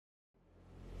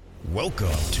Welcome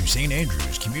to St.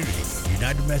 Andrew's Community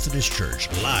United Methodist Church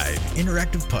live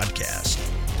interactive podcast.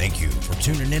 Thank you for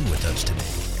tuning in with us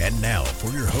today. And now for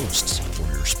your hosts for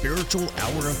your spiritual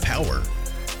hour of power,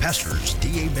 Pastors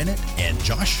D.A. Bennett and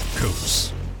Josh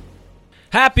Coates.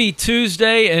 Happy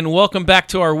Tuesday and welcome back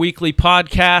to our weekly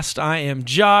podcast. I am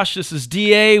Josh. This is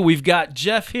D.A. We've got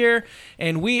Jeff here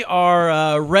and we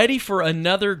are ready for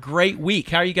another great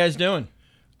week. How are you guys doing?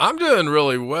 I'm doing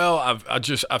really well.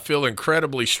 I feel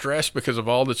incredibly stressed because of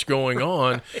all that's going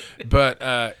on, but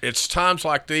it's times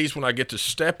like these when I get to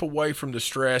step away from the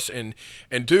stress and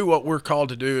do what we're called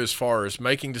to do as far as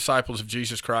making disciples of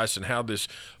Jesus Christ and how this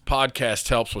podcast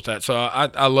helps with that. So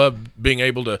I love being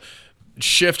able to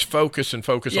shift focus on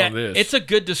this. It's a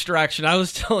good distraction. I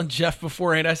was telling Jeff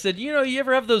beforehand, I said, you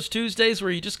ever have those Tuesdays where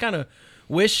you just kind of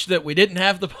wish that we didn't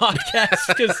have the podcast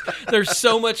because there's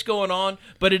so much going on,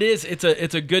 but it's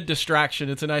a good distraction.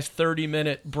 It's a nice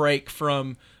 30-minute break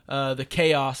from the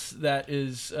chaos that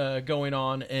is going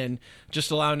on and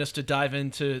just allowing us to dive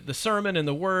into the sermon and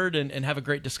the word and have a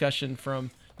great discussion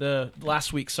from the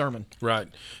last week's sermon. Right.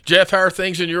 Jeff, how are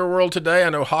things in your world today? I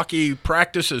know hockey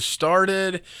practice has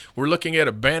started. We're looking at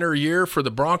a banner year for the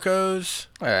Broncos.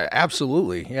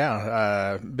 Absolutely,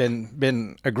 yeah.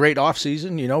 Been a great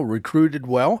offseason, recruited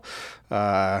well.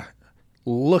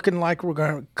 Looking like we're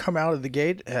going to come out of the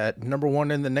gate at number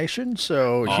one in the nation.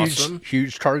 So awesome.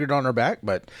 huge target on our back.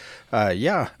 But,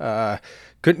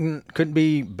 couldn't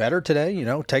be better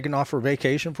today, taking off for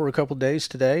vacation for a couple days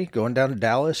today, going down to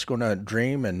Dallas, going to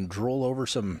dream and drool over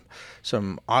some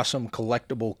awesome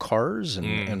collectible cars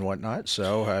and whatnot.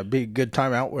 So be a good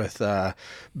time out with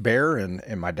Bear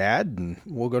and my dad, and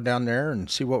we'll go down there and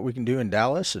see what we can do in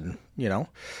Dallas and,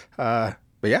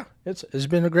 but yeah, it's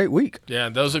been a great week. Yeah,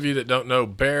 and those of you that don't know,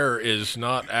 Bear is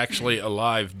not actually a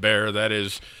live bear. That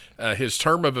is his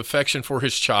term of affection for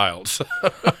his child.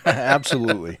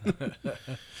 Absolutely.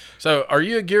 So are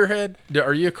you a gearhead?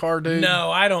 Are you a car dude?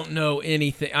 No, I don't know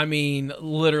anything. I mean,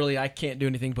 literally, I can't do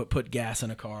anything but put gas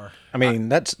in a car. I mean,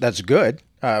 that's good.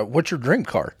 What's your dream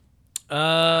car?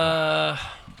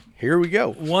 Here we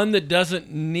go. One that doesn't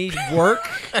need work.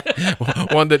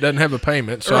 One that doesn't have a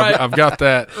payment. So Right. I've got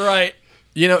that. Right.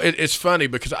 It's funny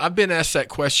because I've been asked that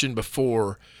question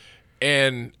before,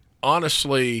 and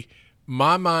honestly,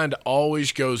 my mind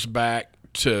always goes back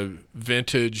to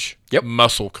vintage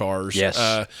muscle cars. Yes.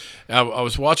 I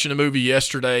was watching a movie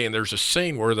yesterday, and there's a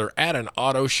scene where they're at an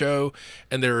auto show,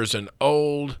 and there is an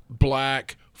old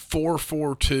black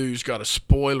 442's got a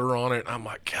spoiler on it. I'm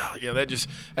like, God, yeah,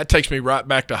 that takes me right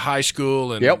back to high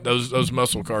school, and those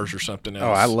muscle cars are something else.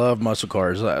 Oh, I love muscle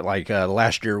cars.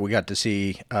 Last year, we got to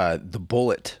see the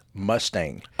Bullitt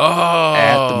Mustang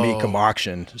at the Mecum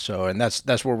auction. So, and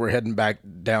that's where we're heading back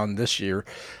down this year.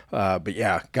 But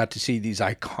yeah, got to see these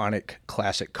iconic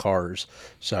classic cars.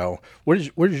 So, what is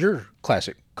your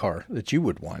classic car that you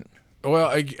would want?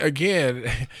 Well, again,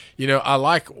 I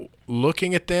like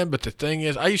looking at them, but the thing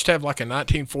is, I used to have like a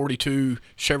 1942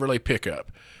 Chevrolet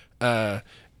pickup.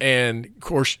 And of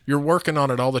course, you're working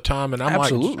on it all the time, and I'm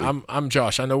Absolutely. like, I'm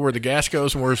Josh. I know where the gas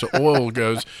goes and where the oil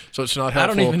goes, so it's not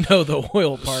helpful. I don't even know the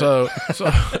oil part.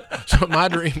 So my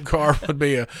dream car would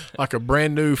be a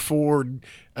brand new Ford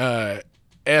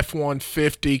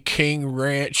F-150 King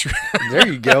Ranch. There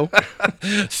you go.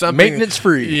 Something maintenance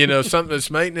free. Something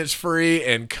that's maintenance free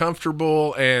and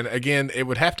comfortable. And again, it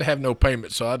would have to have no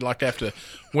payment. So I'd like to have to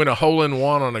win a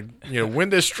hole-in-one on win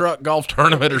this truck golf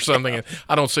tournament or something. And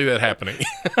I don't see that happening.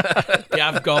 Yeah,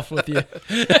 I've golfed with you.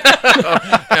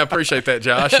 I appreciate that,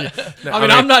 Josh.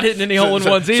 I'm not hitting any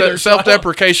hole-in-ones either.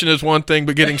 Self-deprecation is one thing,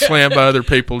 but getting slammed by other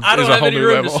people is a whole new level. I don't have any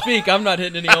room to speak. I'm not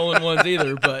hitting any hole-in-ones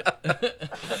either.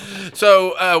 But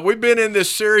So we've been in this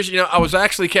series. I was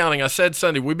actually counting. I said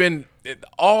Sunday. We've been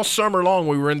all summer long.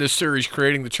 We were in this series,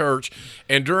 Creating the Church,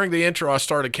 and during the intro, I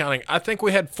started counting. I think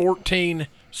we had 14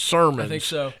 sermons. I think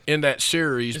so. In that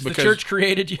series. Is the church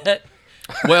created yet?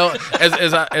 Well,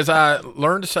 as I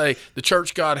learned to say, the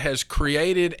church God has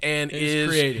created and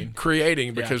is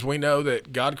creating because we know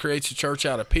that God creates the church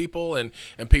out of people, and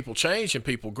people change and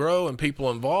people grow and people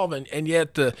evolve, and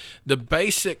yet the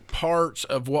basic parts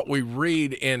of what we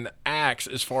read in Acts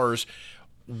as far as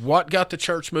what got the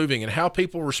church moving and how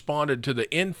people responded to the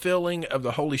infilling of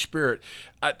the Holy Spirit,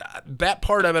 that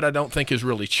part of it I don't think has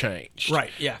really changed.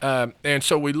 Right, yeah. And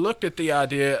so we looked at the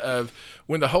idea of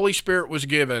when the Holy Spirit was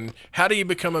given, how do you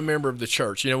become a member of the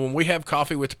church? When we have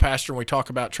coffee with the pastor and we talk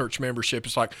about church membership,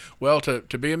 it's like, well, to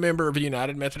be a member of a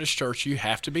United Methodist Church, you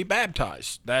have to be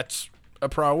baptized. That's a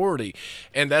priority.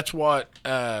 And that's what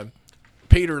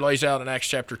Peter lays out in Acts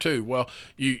chapter 2. Well,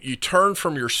 you turn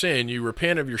from your sin, you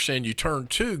repent of your sin, you turn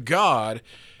to God,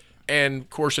 And of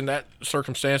course, in that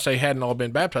circumstance, they hadn't all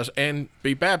been baptized and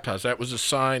be baptized. That was a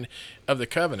sign of the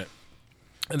covenant.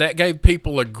 And that gave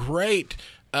people a great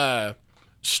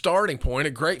starting point,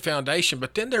 a great foundation,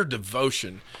 but then their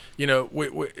devotion. You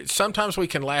know, sometimes we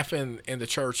can laugh in the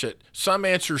church that some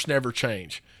answers never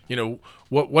change. You know,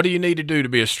 what do you need to do to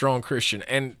be a strong Christian?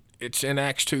 And it's in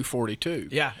Acts 2:42.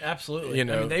 Yeah, absolutely. You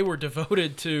know, I mean, they were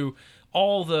devoted to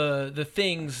all the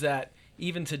things that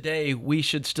even today we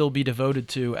should still be devoted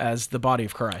to as the body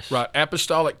of Christ. Right.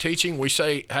 Apostolic teaching, we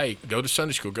say, hey, go to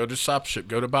Sunday school, go to discipleship,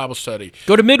 go to Bible study.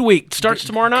 Go to midweek. Starts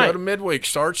tomorrow night. Go to midweek.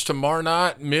 Starts tomorrow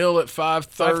night. Meal at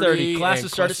 5:30.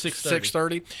 Classes start at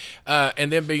 6:30.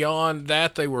 And then beyond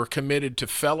that, they were committed to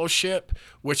fellowship,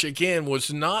 which, again,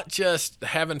 was not just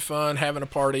having fun, having a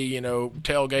party, you know,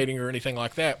 tailgating or anything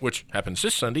like that, which happens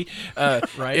this Sunday.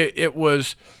 Right. It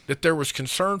was that there was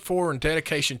concern for and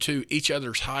dedication to each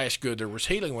other's highest good. There was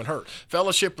healing when hurt.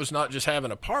 Fellowship was not just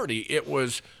having a party. It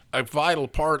was a vital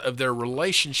part of their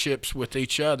relationships with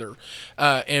each other.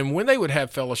 And when they would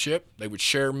have fellowship, they would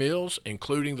share meals,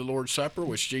 including the Lord's Supper,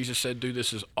 which Jesus said, do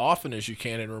this as often as you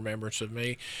can in remembrance of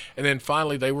me. And then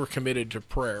finally, they were committed to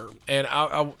prayer. And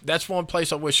that's one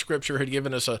place I wish Scripture had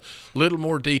given us a little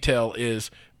more detail,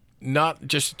 is not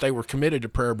just that they were committed to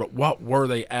prayer, but what were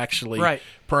they actually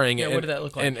praying? Yeah, what did that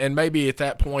look like? And maybe at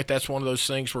that point, that's one of those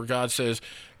things where God says,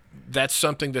 that's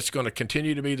something that's going to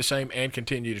continue to be the same and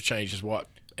continue to change, is what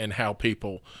and how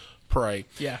people pray.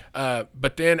 Yeah.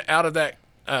 But then out of that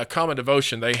common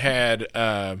devotion, they had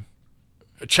a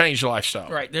changed lifestyle.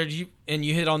 Right. There, you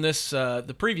hit on this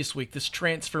the previous week, this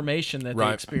transformation that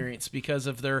they experienced because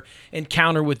of their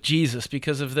encounter with Jesus,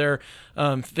 because of their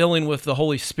filling with the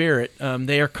Holy Spirit.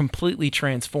 They are completely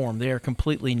transformed. They are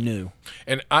completely new.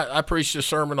 And I preached a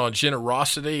sermon on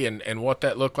generosity and what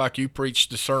that looked like. You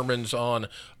preached the sermons on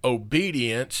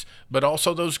obedience, but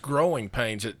also those growing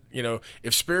pains. That, you know,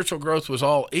 if spiritual growth was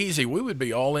all easy, we would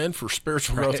be all in for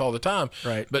spiritual growth all the time.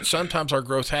 Right. But sometimes our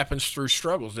growth happens through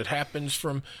struggles. It happens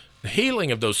from the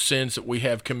healing of those sins that we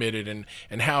have committed,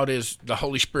 and how it is the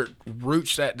Holy Spirit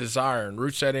roots that desire and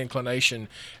roots that inclination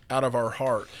out of our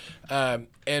heart. And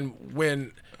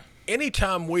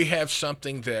anytime we have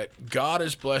something that God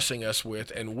is blessing us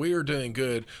with and we are doing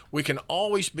good, we can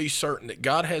always be certain that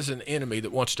God has an enemy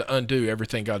that wants to undo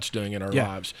everything God's doing in our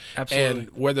lives. Absolutely. And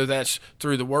whether that's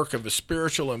through the work of a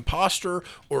spiritual imposter,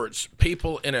 or it's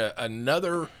people in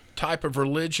another type of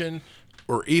religion,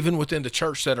 or even within the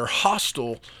church that are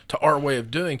hostile to our way of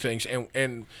doing things.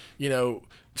 And you know,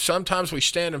 sometimes we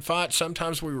stand and fight,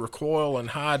 sometimes we recoil and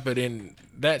hide, but in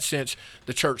that sense,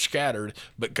 the church scattered.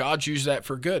 But God's used that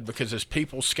for good, because as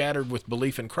people scattered with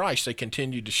belief in Christ, they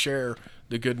continued to share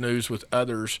the good news with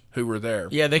others who were there.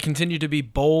 Yeah, they continue to be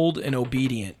bold and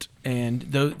obedient, and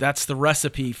that's the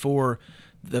recipe for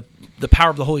the power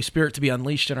of the Holy Spirit to be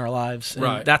unleashed in our lives.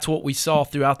 And that's what we saw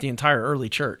throughout the entire early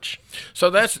church.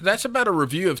 So that's about a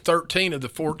review of 13 of the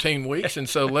 14 weeks. And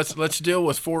so let's deal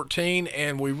with 14.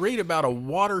 And we read about a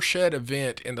watershed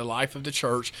event in the life of the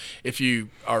church. If you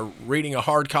are reading a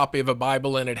hard copy of a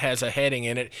Bible and it has a heading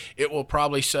in it, it will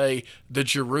probably say the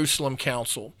Jerusalem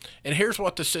Council. And here's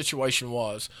what the situation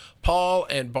was. Paul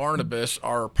and Barnabas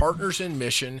are partners in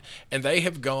mission, and they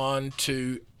have gone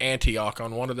to Antioch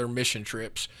on one of their mission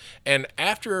trips. And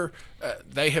after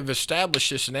they have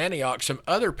established this in Antioch, some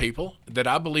other people that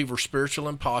I believe were spiritual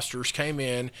imposters came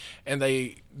in, and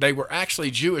they were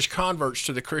actually Jewish converts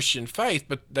to the Christian faith,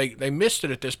 but they missed it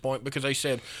at this point, because they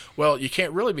said, well, you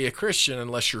can't really be a Christian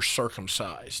unless you're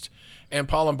circumcised. And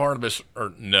Paul and Barnabas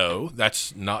are, no,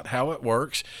 that's not how it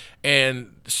works.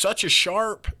 And such a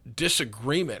sharp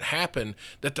disagreement happened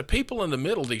that the people in the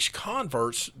middle, these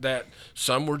converts, that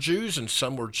some were Jews and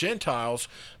some were Gentiles,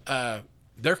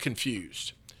 they're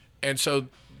confused. And so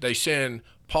they send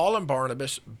Paul and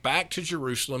Barnabas back to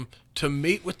Jerusalem to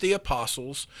meet with the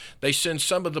apostles. They send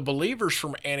some of the believers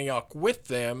from Antioch with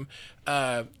them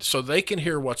so they can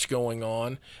hear what's going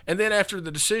on. And then after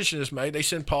the decision is made, they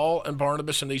send Paul and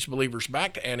Barnabas and these believers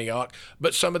back to Antioch,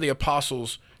 but some of the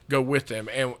apostles go with them.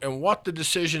 And what the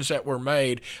decisions that were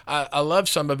made, I love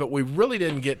some of it. We really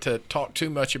didn't get to talk too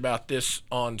much about this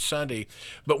on Sunday,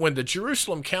 but when the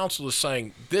Jerusalem Council is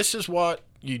saying, this is what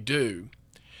you do,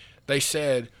 they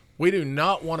said, we do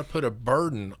not want to put a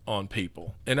burden on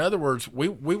people. In other words, we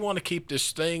want to keep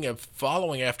this thing of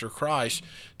following after Christ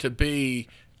to be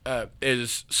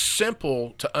as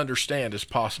simple to understand as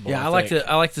possible. Yeah, I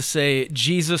like to say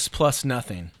Jesus plus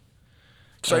nothing.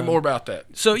 Say more about that.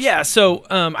 So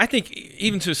I think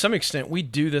even to some extent we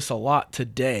do this a lot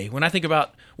today. When I think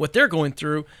about what they're going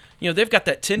through, you know, they've got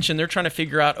that tension. They're trying to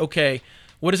figure out, okay,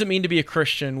 what does it mean to be a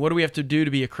Christian? What do we have to do to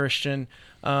be a Christian?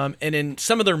 And in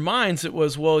some of their minds, it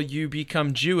was, well, you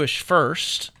become Jewish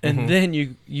first, and then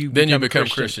you become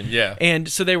Christian. Yeah. And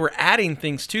so they were adding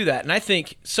things to that. And I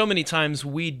think so many times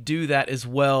we do that as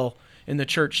well in the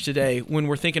church today when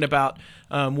we're thinking about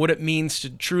what it means to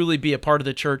truly be a part of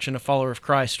the church and a follower of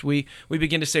Christ. We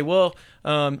begin to say, well,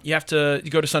 you have to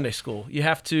go to Sunday school. You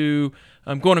have to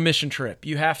go on a mission trip.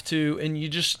 You have to, and you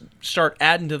just start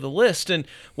adding to the list. And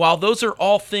while those are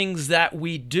all things that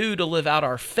we do to live out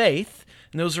our faith,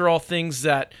 and those are all things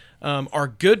that are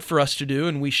good for us to do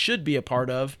and we should be a part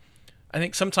of, I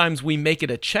think sometimes we make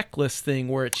it a checklist thing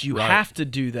where it's you have to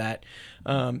do that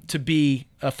to be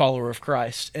a follower of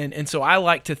Christ. And so I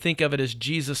like to think of it as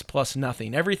Jesus plus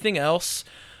nothing. Everything else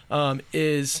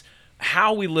is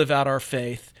how we live out our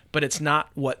faith, but it's not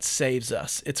what saves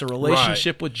us. It's a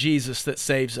relationship with Jesus that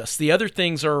saves us. The other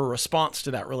things are a response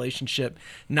to that relationship,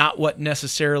 not what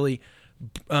necessarily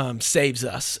saves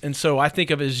us. And so I think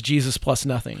of it as Jesus plus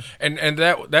nothing. And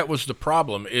that was the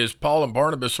problem, is Paul and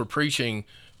Barnabas were preaching,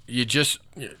 you just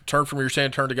turn from your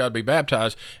sin, turn to God, be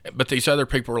baptized. But these other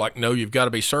people were like, no, you've got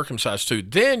to be circumcised too.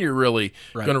 Then you're really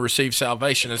going to receive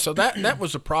salvation. And so that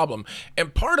was the problem.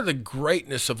 And part of the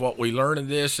greatness of what we learn in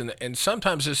this, and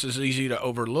sometimes this is easy to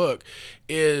overlook,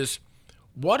 is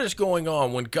what is going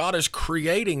on when God is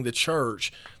creating the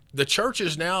church. The church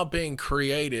is now being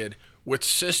created with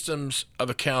systems of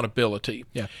accountability.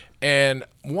 Yeah. And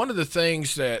one of the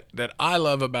things that I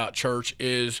love about church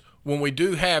is when we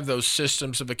do have those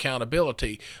systems of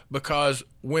accountability, because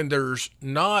when there's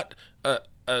not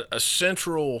a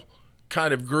central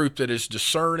kind of group that is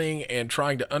discerning and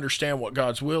trying to understand what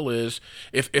God's will is,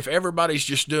 if everybody's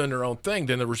just doing their own thing,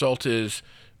 then the result is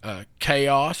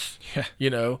chaos.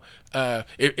 Yeah.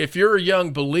 If you're a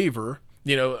young believer,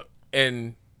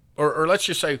 and or let's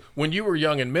just say when you were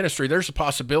young in ministry, there's a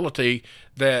possibility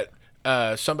that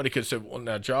somebody could say, well,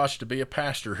 now, Josh, to be a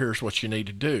pastor, here's what you need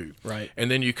to do. Right. And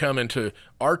then you come into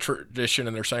our tradition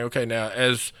and they're saying, okay, now,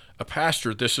 as a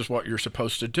pastor, this is what you're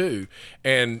supposed to do.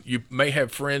 And you may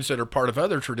have friends that are part of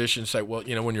other traditions say, well,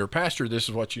 when you're a pastor, this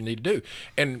is what you need to do.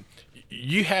 And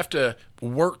you have to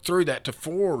work through that to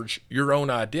forge your own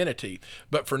identity.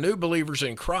 But for new believers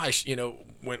in Christ,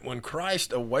 when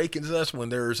Christ awakens us, when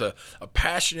there's a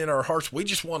passion in our hearts, we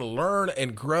just want to learn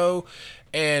and grow.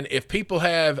 And if people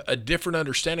have a different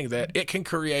understanding of that, it can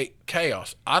create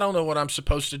chaos. I don't know what I'm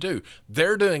supposed to do.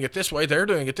 They're doing it this way. They're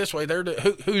doing it this way.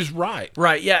 Who's right?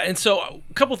 Right, yeah. And so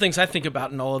a couple things I think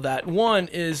about in all of that. One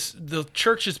is the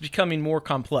church is becoming more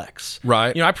complex.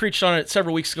 Right. I preached on it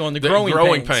several weeks ago on the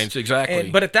growing pains.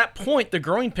 Exactly. But at that point, the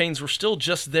growing pains were still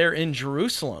just there in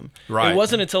Jerusalem. Right. It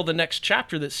wasn't until the next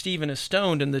chapter that Stephen is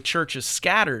stoned and the church is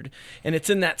scattered. And it's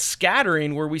in that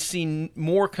scattering where we see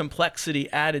more complexity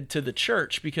added to the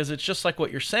church, because it's just like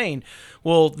what you're saying.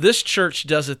 Well, this church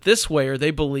does it this way, or they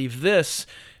believe this.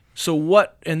 So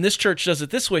what, and this church does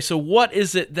it this way. So what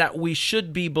is it that we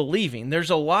should be believing? There's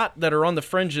a lot that are on the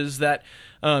fringes that,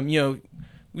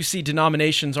 we see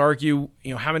denominations argue,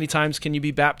 how many times can you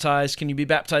be baptized? Can you be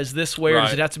baptized this way, or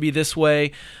does it have to be this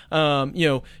way?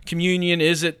 Communion,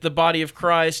 is it the body of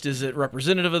Christ? Is it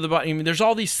representative of the body? I mean, there's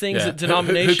all these things that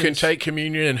denominations... Who can take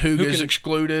communion and who is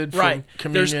excluded from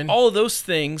communion? There's all of those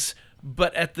things,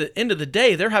 but at the end of the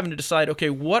day, they're having to decide, okay,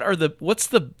 what's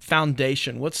the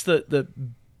foundation? What's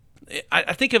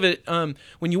I think of it,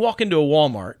 when you walk into a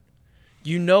Walmart,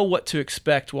 you know what to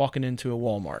expect walking into a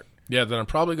Walmart. Yeah, then I'm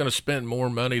probably going to spend more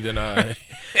money than I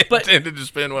intended to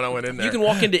spend when I went in there. You can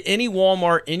walk into any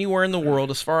Walmart anywhere in the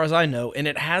world, as far as I know, and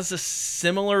it has a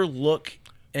similar look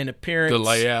and appearance. The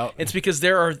layout. It's because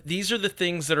these are the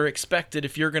things that are expected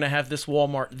if you're going to have this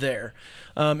Walmart there.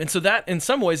 And so that, in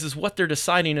some ways, is what they're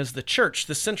deciding as the church.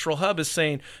 The central hub is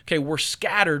saying, okay, we're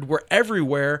scattered, we're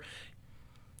everywhere.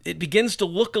 It begins to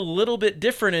look a little bit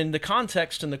different in the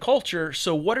context and the culture.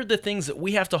 So what are the things that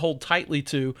we have to hold tightly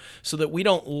to so that we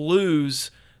don't lose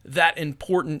that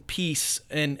important piece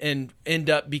and end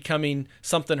up becoming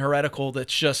something heretical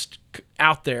that's just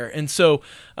out there? And so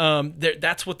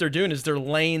that's what they're doing, is they're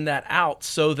laying that out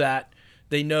so that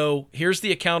they know, here's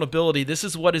the accountability. This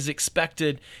is what is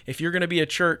expected. If you're going to be a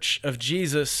church of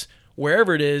Jesus,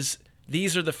 wherever it is,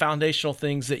 these are the foundational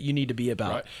things that you need to be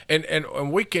about. Right.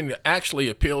 And we can actually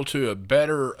appeal to a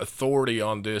better authority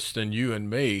on this than you and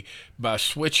me by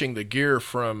switching the gear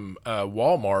from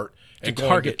Walmart and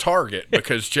going to Target,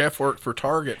 because Jeff worked for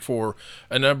Target for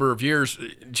a number of years.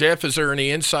 Jeff, is there any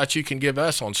insights you can give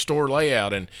us on store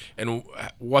layout and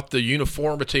what the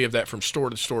uniformity of that from store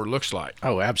to store looks like?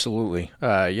 Oh, absolutely.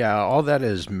 All that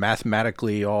is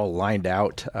mathematically all lined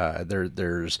out.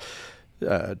 There's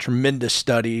tremendous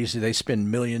studies. They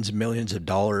spend millions and millions of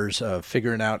dollars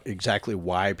figuring out exactly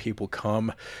why people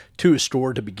come to a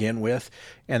store to begin with,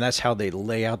 and that's how they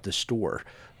lay out the store.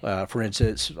 For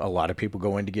instance, a lot of people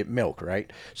go in to get milk,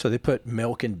 right? So they put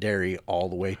milk and dairy all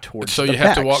the way towards so the you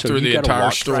have back. to walk So through you the gotta entire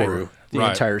walk store. through the Right.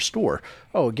 entire store.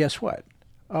 Oh, guess what?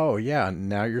 Oh, yeah,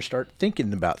 now you start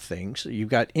thinking about things. You've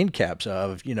got end caps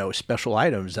of, special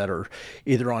items that are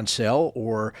either on sale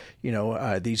or,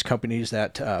 these companies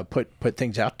that put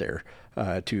things out there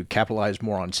to capitalize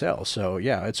more on sales. So,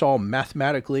 yeah, it's all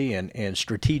mathematically and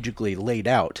strategically laid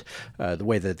out the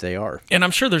way that they are. And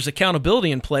I'm sure there's accountability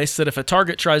in place that if a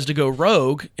Target tries to go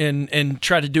rogue and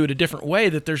try to do it a different way,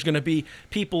 that there's going to be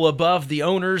people above the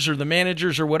owners or the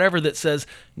managers or whatever that says,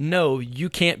 no, you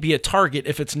can't be a Target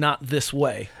if it's not this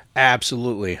way.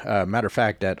 Absolutely. Matter of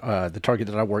fact, at the Target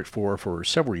that I worked for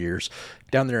several years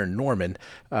down there in Norman,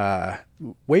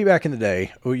 way back in the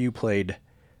day, OU played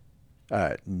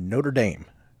Notre Dame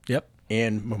Yep.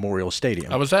 in Memorial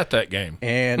Stadium. I was at that game.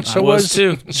 And I so was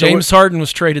too. James Harden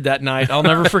was traded that night. I'll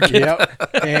never forget. Yep.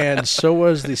 And so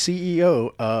was the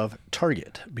CEO of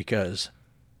Target because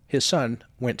his son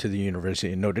went to the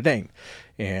University of Notre Dame,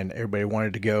 and everybody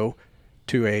wanted to go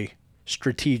to a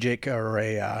strategic or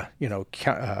a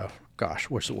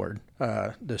what's the word?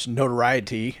 This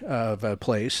notoriety of a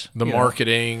place, The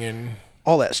marketing and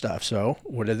all that stuff. So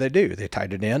what did they do? They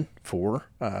tied it in for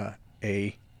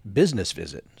a business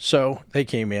visit. So they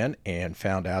came in and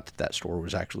found out that store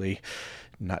was actually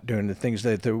not doing the things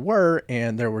that they were,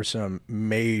 and there were some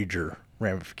major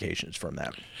ramifications from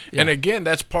that. And again,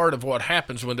 that's part of what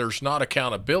happens when there's not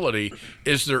accountability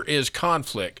is there is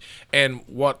conflict. And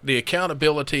what the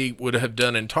accountability would have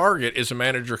done in Target is a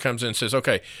manager comes in and says,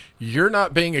 okay, you're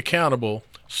not being accountable,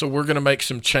 so we're going to make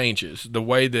some changes the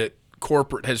way that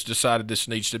corporate has decided this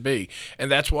needs to be.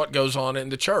 And that's what goes on in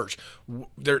the church.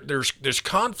 There's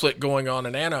conflict going on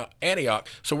in Antioch.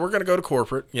 So we're going to go to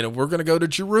corporate, we're going to go to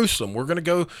Jerusalem. We're going to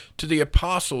go to the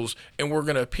apostles and we're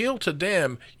going to appeal to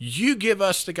them. You give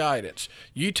us the guidance.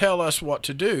 You tell us what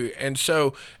to do. And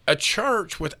so a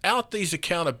church without these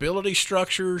accountability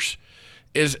structures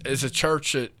is a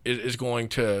church that is going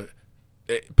to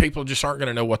people just aren't going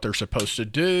to know what they're supposed to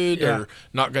do. They're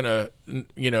not going to,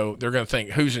 they're going to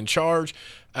think who's in charge,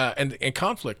 and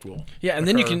conflict will. Yeah, and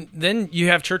then you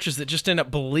have churches that just end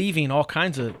up believing all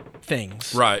kinds of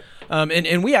things. Right.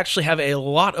 And we actually have a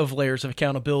lot of layers of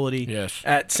accountability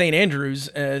at St. Andrews,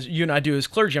 as you and I do as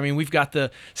clergy. I mean, we've got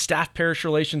the Staff Parish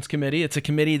Relations Committee. It's a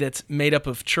committee that's made up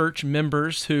of church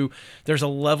members who there's a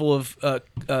level of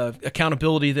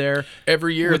accountability there.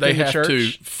 Every year they have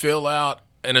to fill out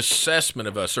an assessment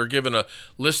of us. They're given a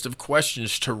list of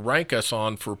questions to rank us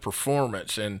on for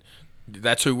performance, and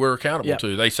that's who we're accountable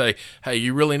to. They say, hey,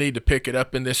 you really need to pick it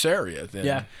up in this area.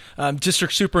 Then.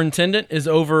 District Superintendent is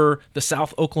over the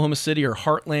South Oklahoma City or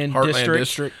Heartland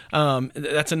District.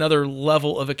 That's another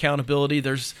level of accountability.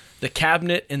 There's the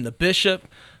cabinet and the bishop.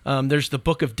 There's the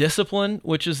Book of Discipline,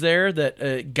 which is there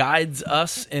that guides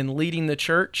us in leading the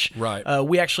church. Right.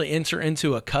 We actually enter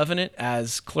into a covenant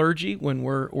as clergy when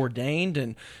we're ordained,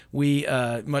 and we,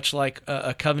 much like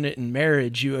a covenant in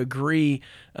marriage, you agree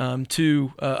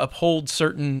to uphold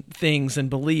certain things and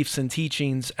beliefs and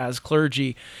teachings as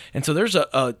clergy. And so there's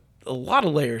a lot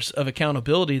of layers of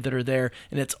accountability that are there,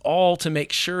 and it's all to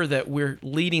make sure that we're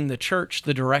leading the church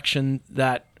the direction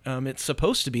that it's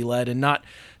supposed to be led, and not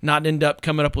end up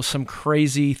coming up with some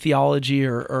crazy theology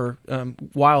or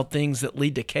wild things that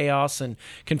lead to chaos and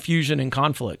confusion and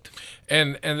conflict.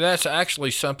 And that's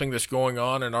actually something that's going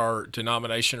on in our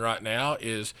denomination right now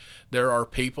is there are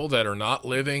people that are not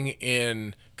living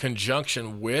in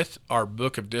conjunction with our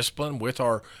Book of Discipline, with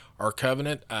our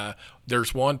covenant.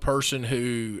 There's one person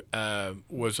who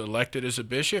was elected as a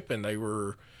bishop, and they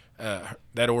were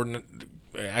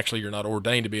actually, you're not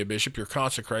ordained to be a bishop, you're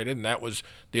consecrated, and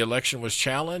the election was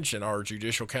challenged, and our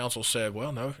judicial council said,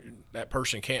 well, no, that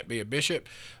person can't be a bishop,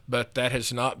 but that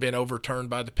has not been overturned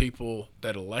by the people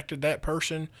that elected that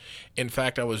person. In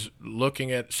fact, I was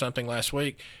looking at something last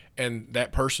week, and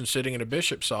that person sitting in a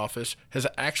bishop's office has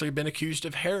actually been accused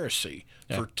of heresy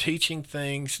for teaching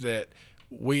things that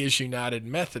we as United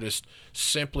Methodists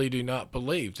simply do not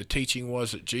believe. The teaching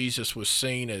was that Jesus was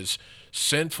seen as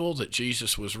sinful, that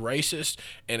Jesus was racist,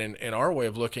 and in our way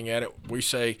of looking at it, we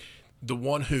say the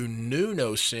one who knew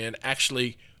no sin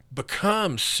actually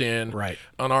becomes sin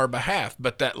on our behalf.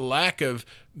 But that lack of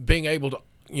being able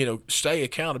to stay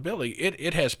accountability,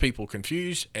 it has people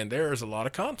confused, and there is a lot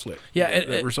of conflict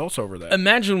that results over that.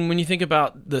 Imagine when you think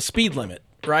about the speed limit,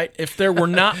 right? If there were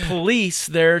not police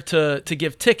there to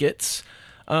give tickets,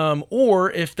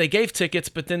 or if they gave tickets,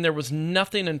 but then there was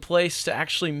nothing in place to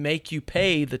actually make you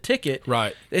pay the ticket.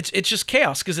 Right. It's just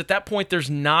chaos, because at that point there's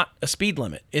not a speed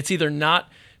limit. It's either not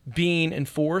being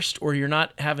enforced, or you're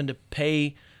not having to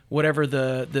pay whatever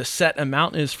the set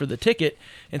amount is for the ticket.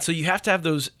 And so you have to have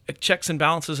those checks and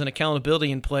balances and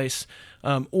accountability in place,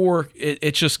 or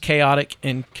it's just chaotic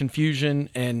and confusion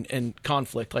and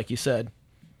conflict, like you said.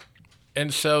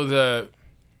 And so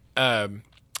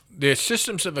the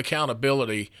systems of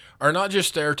accountability are not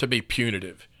just there to be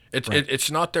punitive.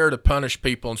 It's not there to punish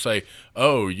people and say,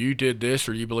 oh, you did this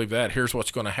or you believe that, here's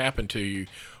what's going to happen to you.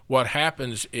 What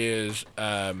happens is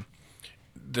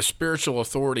the spiritual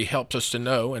authority helps us to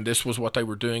know, and this was what they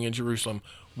were doing in Jerusalem,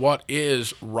 what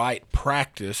is right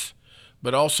practice,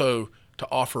 but also to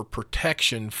offer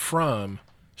protection from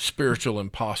spiritual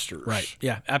imposters. Right.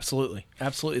 Yeah, absolutely.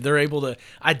 Absolutely. They're able to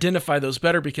identify those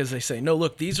better, because they say, no,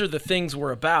 look, these are the things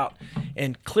we're about.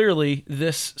 And clearly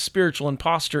this spiritual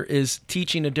imposter is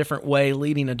teaching a different way,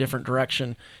 leading a different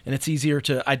direction. And it's easier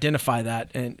to identify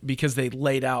that, and because they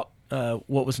laid out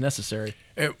what was necessary.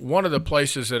 And one of the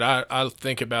places that I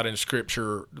think about in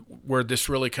Scripture where this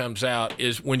really comes out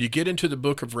is when you get into the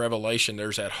book of Revelation.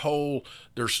 There's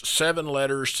 7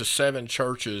 letters to 7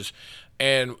 churches,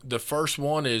 and the first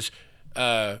one is,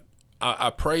 I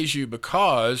praise you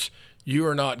because you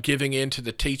are not giving in to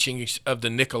the teachings of the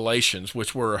Nicolaitans,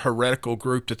 which were a heretical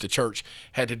group that the church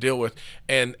had to deal with,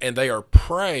 and they are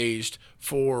praised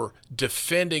for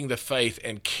defending the faith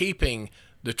and keeping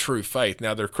the true faith.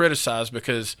 Now, they're criticized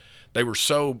because they were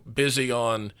so busy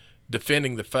on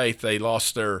defending the faith, they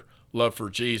lost their love for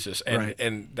Jesus.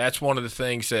 And that's one of the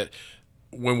things that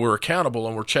when we're accountable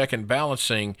and we're checking,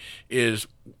 balancing, is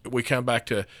we come back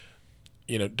to,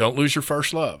 don't lose your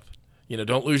first love.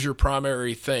 Don't lose your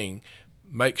primary thing.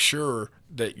 Make sure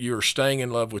that you're staying in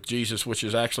love with Jesus, which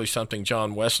is actually something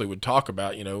John Wesley would talk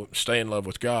about, stay in love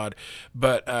with God.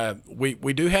 But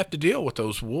we do have to deal with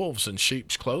those wolves in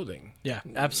sheep's clothing. Yeah,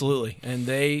 absolutely. And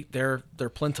they're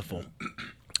plentiful.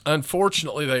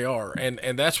 Unfortunately, they are.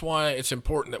 And that's why it's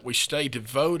important that we stay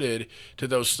devoted to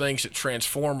those things that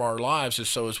transform our lives, is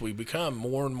so as we become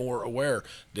more and more aware,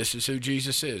 this is who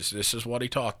Jesus is, this is what he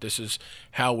taught, this is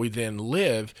how we then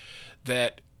live,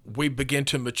 that we begin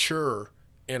to mature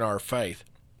in our faith.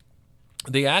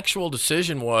 The actual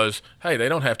decision was, hey, they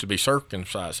don't have to be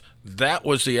circumcised. That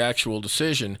was the actual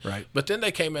decision. Right. But then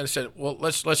they came in and said, well,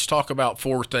 let's talk about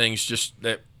 4 things just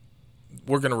that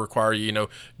we're going to require you.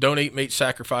 Don't eat meat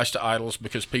sacrificed to idols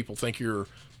because people think you're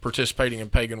participating in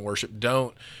pagan worship.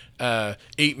 Don't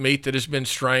eat meat that has been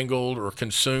strangled or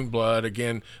consume blood.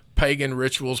 Again, pagan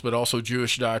rituals, but also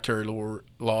Jewish dietary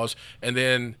laws. And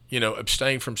then,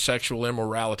 abstain from sexual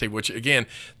immorality, which, again,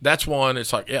 that's one.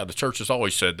 It's like, yeah, the church has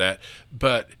always said that.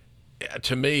 But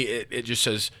to me, it just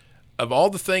says, of all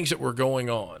the things that were going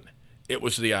on, it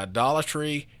was the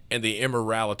idolatry and the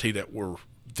immorality that were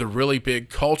the really big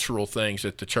cultural things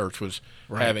that the church was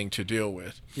having to deal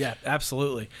with. Yeah,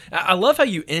 absolutely. I love how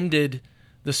you ended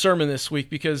the sermon this week,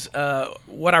 because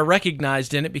what I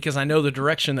recognized in it, because I know the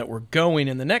direction that we're going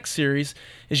in the next series,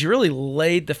 is you really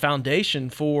laid the foundation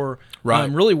for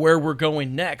really where we're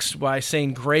going next by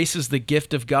saying grace is the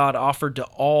gift of God offered to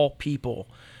all people.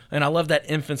 And I love that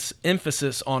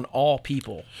emphasis on all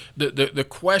people. The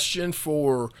question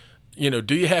for,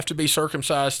 do you have to be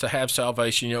circumcised to have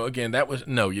salvation? Again, that was,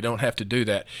 no, you don't have to do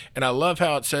that. And I love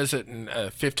how it says it in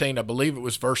 15, I believe it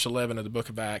was verse 11 of the book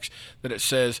of Acts, that it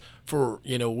says, for,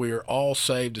 we are all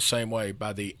saved the same way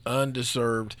by the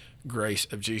undeserved grace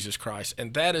of Jesus Christ.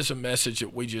 And that is a message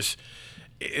that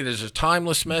it is a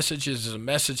timeless message. It is a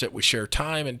message that we share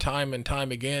time and time and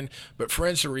time again. But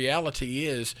friends, the reality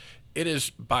is, it is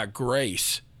by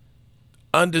grace,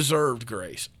 undeserved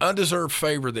grace, undeserved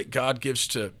favor that God gives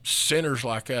to sinners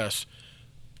like us,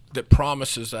 that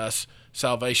promises us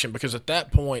salvation. Because at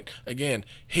that point, again,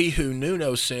 he who knew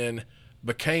no sin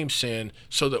became sin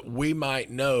so that we might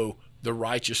know the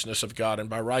righteousness of God. And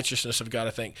by righteousness of God,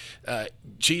 I think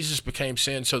Jesus became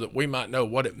sin so that we might know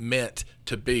what it meant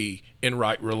to be in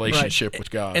right relationship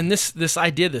with God. And this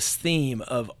idea, this theme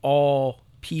of all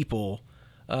people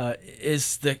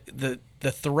is the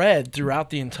thread throughout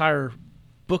the entire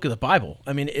book of the Bible.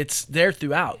 I mean, it's there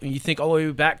throughout. You think all the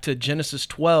way back to Genesis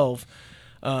 12.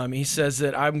 He says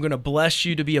that I'm going to bless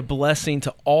you to be a blessing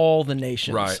to all the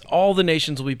nations. Right. All the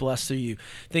nations will be blessed through you.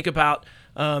 Think about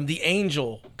the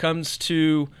angel comes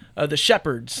to the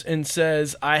shepherds and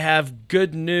says, I have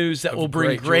good news that will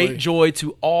bring great joy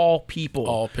to all people.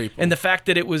 All people. And the fact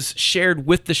that it was shared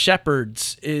with the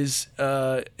shepherds is,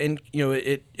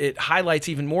 it highlights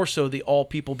even more so the all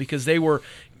people, because they were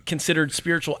considered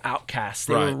spiritual outcasts.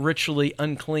 They Right. were ritually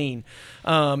unclean.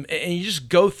 And you just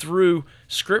go through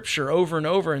Scripture over and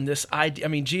over, and this idea. I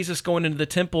mean, Jesus going into the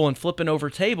temple and flipping over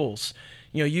tables.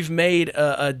 You know, you've made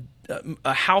a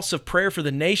house of prayer for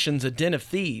the nations a den of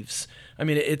thieves. I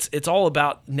mean, it's all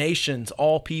about nations,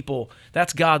 all people.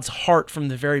 That's God's heart from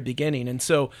the very beginning. And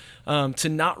so to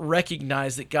not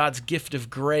recognize that God's gift of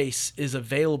grace is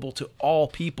available to all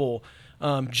people,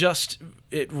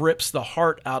 it rips the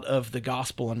heart out of the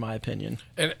gospel, in my opinion.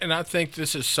 And I think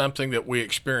this is something that we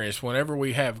experience whenever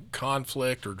we have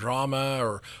conflict or drama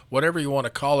or whatever you want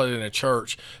to call it in a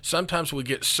church. Sometimes we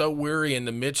get so weary in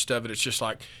the midst of it. It's just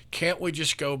like, can't we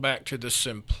just go back to the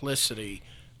simplicity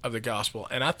of the gospel?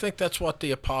 And I think that's what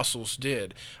the apostles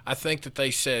did. I think that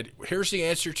they said, here's the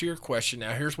answer to your question.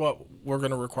 Now, here's what we're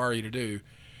going to require you to do.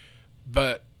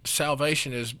 But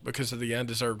salvation is because of the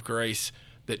undeserved grace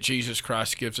that Jesus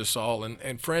Christ gives us all.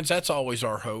 And friends, that's always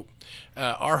our hope.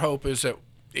 Our hope is that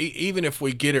even if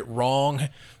we get it wrong,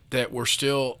 that we're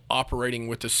still operating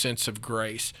with a sense of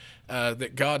grace,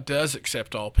 that God does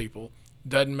accept all people.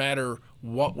 Doesn't matter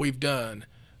what we've done.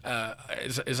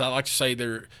 As I like to say,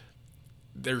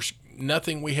 there's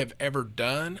nothing we have ever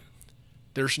done.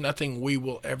 There's nothing we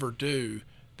will ever do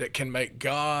that can make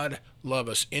God love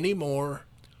us any more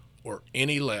or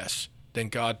any less than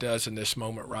God does in this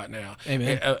moment right now.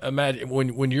 Amen. Imagine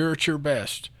when you're at your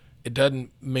best, it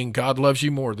doesn't mean God loves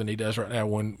you more than he does right now.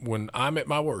 When I'm at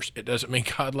my worst, it doesn't mean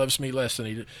God loves me less than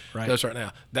he does right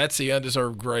now. That's the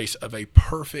undeserved grace of a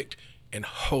perfect and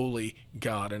holy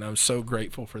God, and I'm so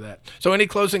grateful for that. So any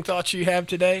closing thoughts you have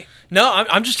today? No,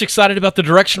 I'm just excited about the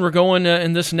direction we're going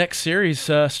in this next series,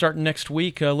 starting next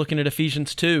week, looking at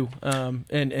Ephesians 2,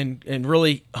 and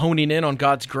really honing in on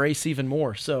God's grace even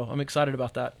more. So I'm excited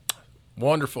about that.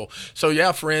 Wonderful. So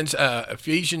yeah, friends,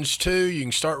 Ephesians 2, you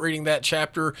can start reading that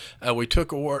chapter. We took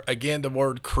the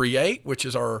word create, which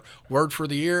is our word for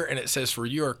the year, and it says, for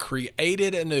you are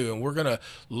created anew, and we're going to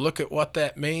look at what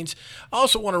that means. I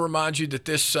also want to remind you that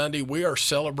this Sunday we are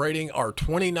celebrating our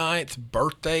 29th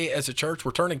birthday as a church.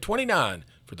 We're turning 29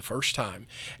 for the first time,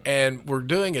 and we're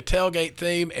doing a tailgate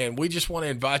theme, and we just want to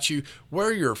invite you,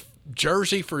 wear your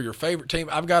jersey for your favorite team.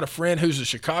 I've got a friend who's a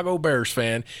Chicago Bears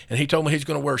fan, and he told me he's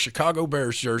going to wear a Chicago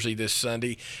Bears jersey this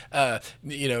Sunday. I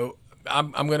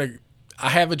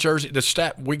have a jersey. The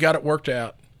staff, we got it worked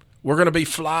out. We're going to be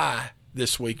fly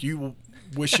this week. You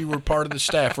wish you were part of the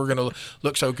staff. We're going to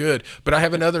look so good. But I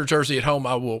have another jersey at home.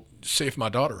 I will see if my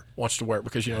daughter wants to wear it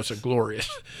because, it's a glorious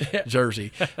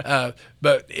jersey.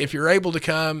 But if you're able to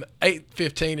come,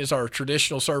 8:15 is our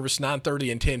traditional service,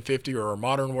 9:30 and 10:50 are our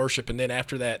modern worship. And then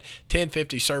after that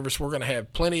 10:50 service, we're going to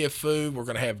have plenty of food. We're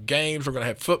going to have games. We're going to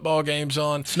have football games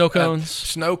on. Snow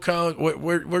cones.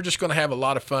 We're just going to have a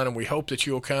lot of fun, and we hope that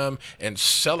you'll come and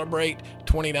celebrate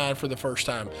 29 for the first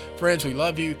time. Friends, we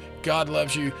love you. God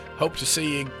loves you. Hope to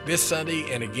see you this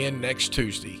Sunday and again next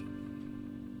Tuesday.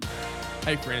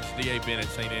 Hey friends, D.A. Bennett,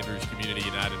 St. Andrews Community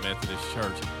United Methodist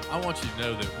Church. I want you to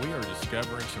know that we are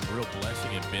discovering some real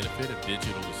blessing and benefit of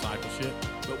digital discipleship,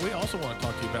 but we also want to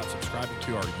talk to you about subscribing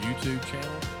to our YouTube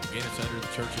channel. Again, it's under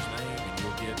the church's name, and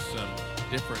you'll get some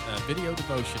different video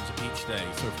devotions each day.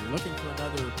 So if you're looking for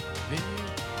another venue,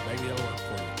 maybe it'll work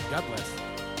for you. God bless.